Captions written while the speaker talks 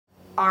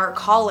our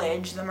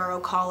college, the Moreau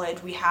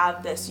College, we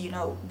have this,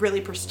 really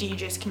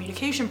prestigious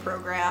communication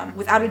program.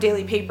 Without a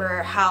daily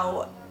paper,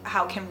 how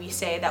can we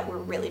say that we're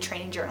really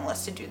training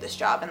journalists to do this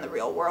job in the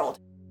real world?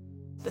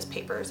 This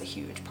paper is a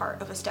huge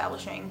part of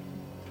establishing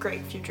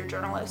great future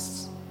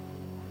journalists.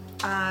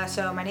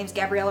 So my name's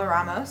Gabriella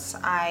Ramos.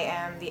 I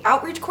am the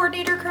outreach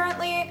coordinator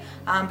currently,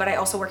 but I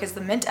also work as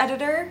the Mint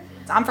editor.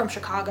 I'm from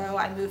Chicago.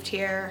 I moved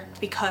here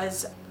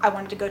because I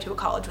wanted to go to a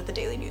college with a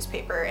daily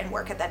newspaper and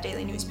work at that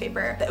daily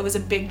newspaper. It was a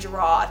big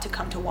draw to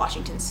come to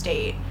Washington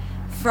State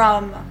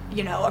from,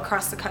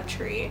 across the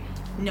country,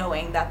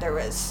 knowing that there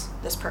was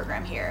this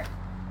program here.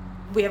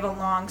 We have a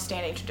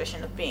long-standing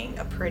tradition of being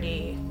a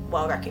pretty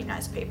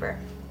well-recognized paper.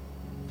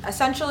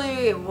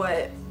 Essentially,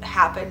 what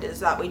happened is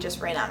that we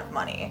just ran out of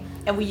money.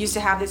 And we used to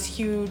have this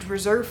huge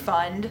reserve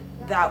fund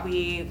that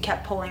we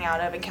kept pulling out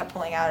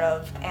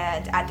of.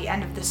 And at the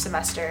end of this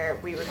semester,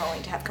 we were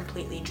going to have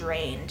completely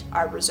drained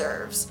our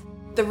reserves.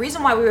 The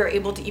reason why we were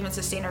able to even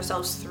sustain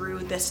ourselves through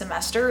this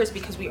semester is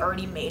because we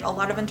already made a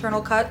lot of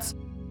internal cuts.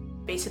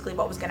 Basically,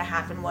 what was going to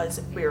happen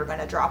was we were going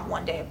to drop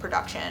 1 day of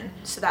production.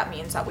 So that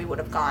means that we would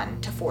have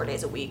gone to 4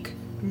 days a week.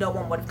 No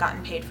one would have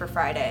gotten paid for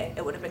Friday.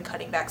 It would have been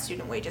cutting back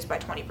student wages by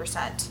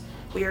 20%.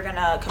 We were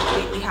gonna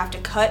completely have to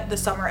cut the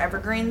summer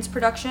evergreens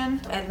production,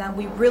 and then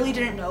we really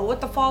didn't know what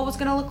the fall was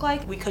gonna look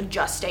like. We could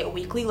just stay a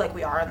weekly like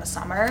we are in the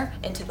summer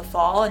into the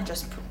fall and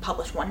just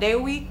publish 1 day a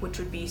week, which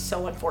would be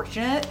so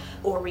unfortunate,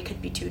 or we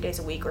could be 2 days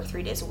a week or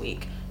 3 days a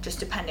week, just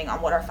depending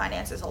on what our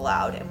finances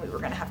allowed, and we were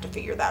gonna have to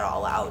figure that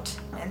all out.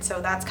 And so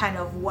that's kind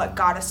of what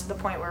got us to the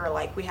point where we're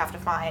like, we have to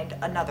find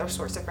another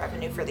source of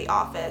revenue for the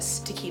office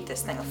to keep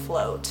this thing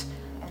afloat.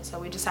 And so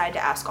we decided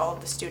to ask all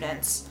of the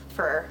students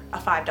for a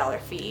 $5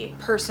 fee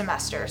per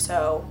semester.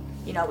 So,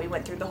 we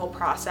went through the whole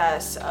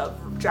process of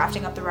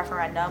drafting up the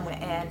referendum,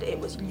 and it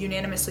was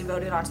unanimously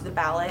voted onto the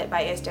ballot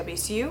by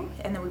ASWCU,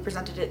 and then we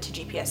presented it to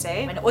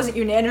GPSA. And it wasn't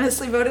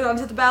unanimously voted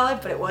onto the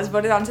ballot, but it was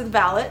voted onto the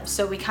ballot.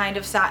 So we kind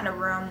of sat in a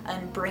room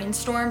and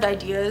brainstormed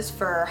ideas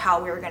for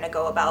how we were gonna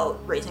go about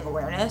raising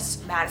awareness.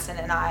 Madison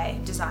and I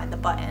designed the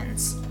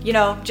buttons.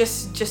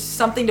 Just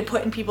something to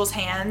put in people's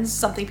hands,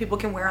 something people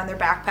can wear on their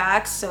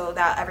backpacks so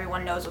that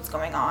everyone knows what's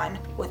going on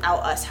without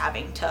us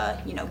having to,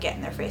 get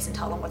in their face and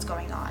tell them what's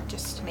going on.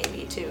 Just maybe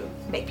to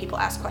make people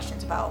ask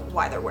questions about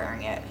why they're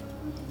wearing it.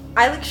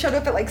 I showed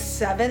up at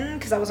 7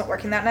 because I wasn't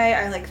working that night.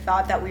 I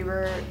thought that we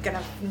were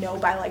gonna know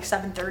by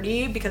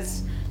 7:30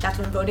 because that's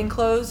when voting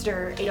closed,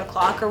 or 8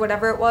 o'clock or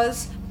whatever it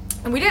was.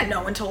 And we didn't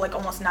know until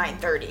almost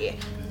 9:30.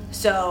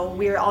 So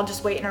we were all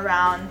just waiting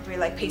around. We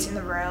were pacing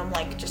the room,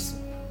 just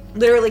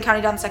literally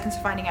counting down the seconds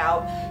to find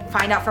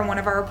out from one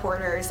of our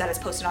reporters that it's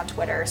posted on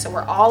Twitter. So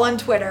we're all on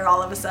Twitter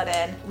all of a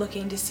sudden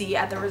looking to see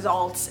at the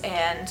results,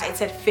 and it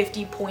said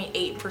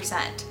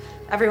 50.8%.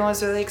 Everyone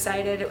was really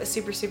excited. It was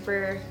super,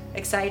 super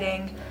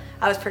exciting.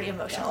 I was pretty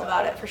emotional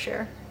about it for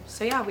sure.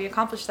 So yeah, we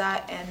accomplished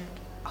that, and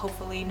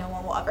hopefully no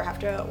one will ever have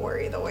to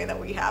worry the way that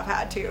we have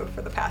had to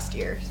for the past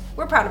years.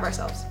 We're proud of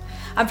ourselves.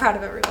 I'm proud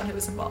of everyone who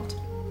was involved.